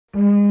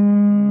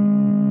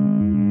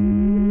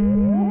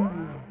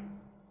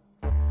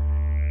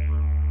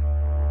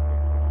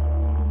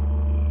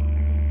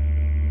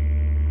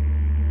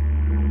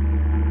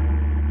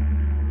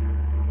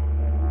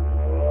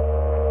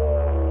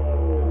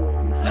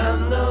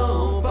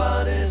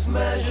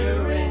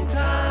measuring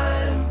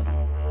time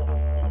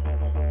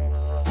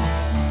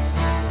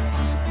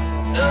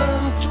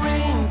and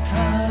dream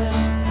time.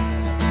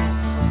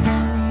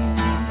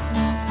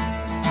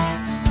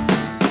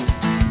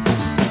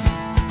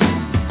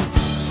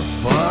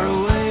 Far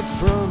away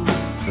from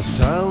the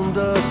sound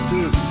of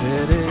the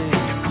city,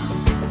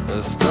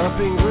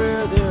 stopping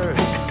where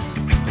there's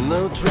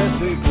no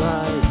traffic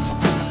light,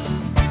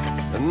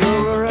 and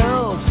nowhere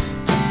else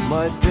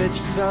my ditch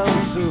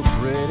sounds so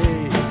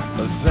pretty.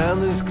 The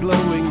sand is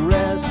glowing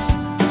red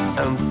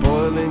and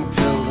boiling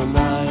till the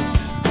night.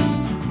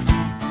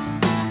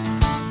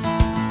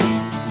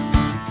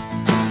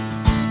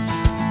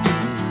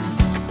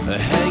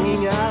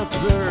 Hanging out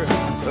where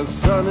the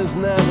sun is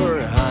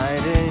never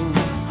hiding,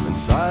 and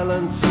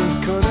silence is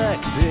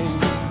connecting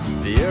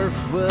the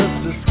earth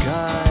with the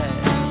sky.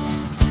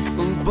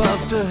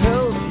 Above the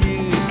hills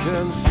you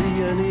can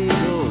see an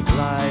eagle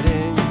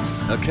gliding,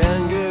 a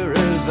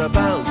kangaroos are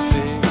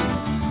bouncing,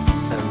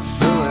 and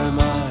so am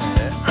I.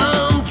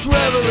 I'm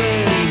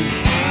traveling,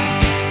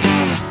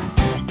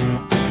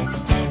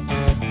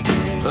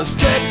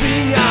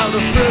 stepping out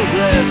of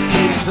progress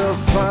seems so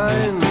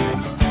fine.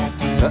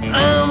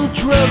 I'm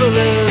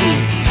traveling,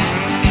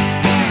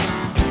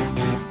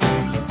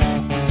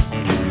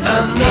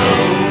 and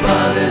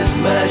nobody's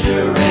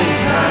measuring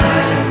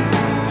time,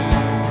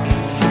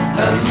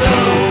 and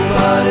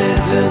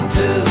nobody's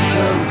into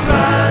some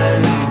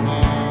crime,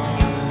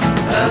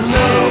 and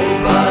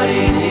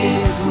nobody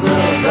needs no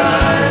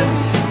dime.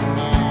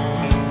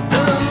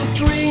 And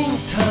dream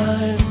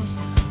time,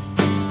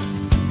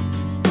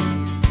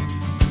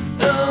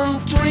 and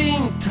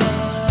dream time.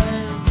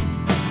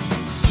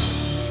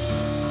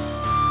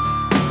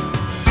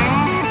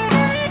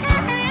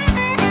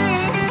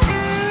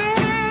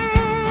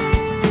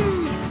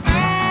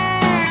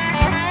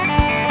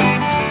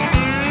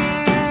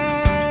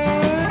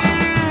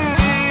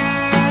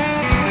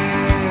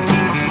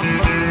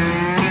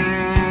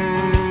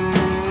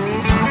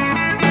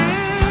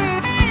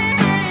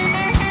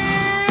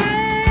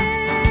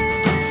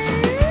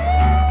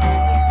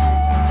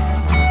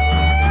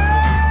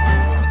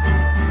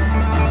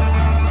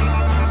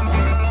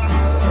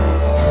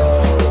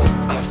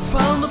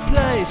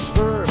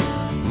 Where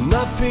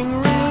nothing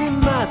really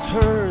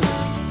matters,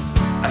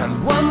 and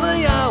one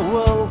day I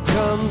will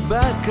come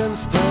back and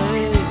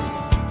stay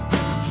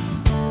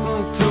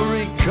to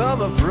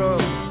recover from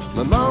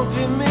my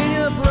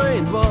multimedia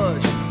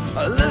brainwash,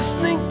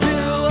 listening to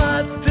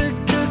what the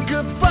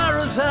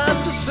kookaburras have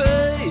to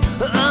say.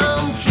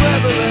 I'm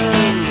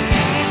traveling,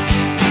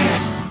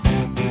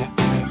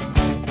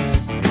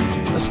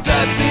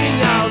 stepping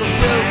out of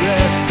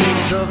progress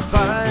seems so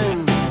fine.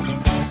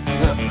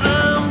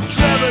 I'm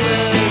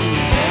traveling,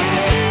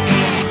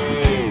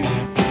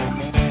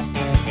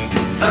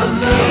 and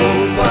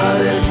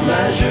nobody's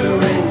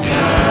measuring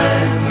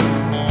time,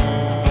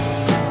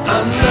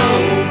 and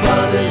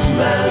nobody's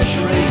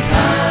measuring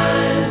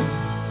time.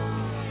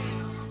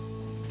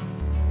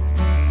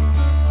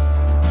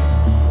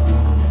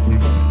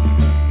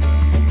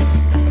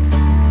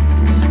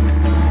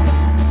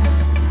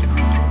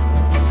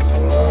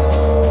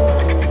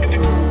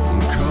 I'm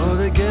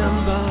caught again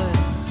by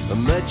the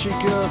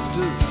magic of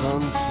the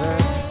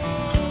sunset,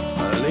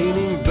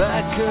 leaning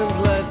back and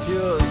let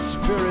your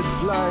spirit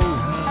flying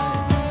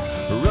high,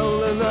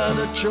 rolling on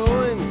a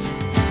joint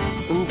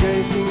and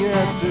gazing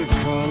at the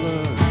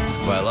colors,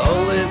 while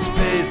all this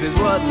space is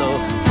what no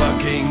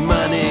fucking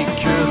money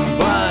can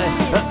buy.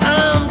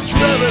 I'm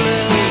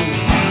traveling,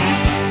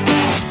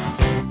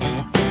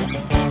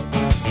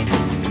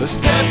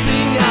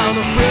 stepping out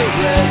of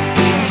progress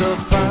seems so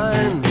fine.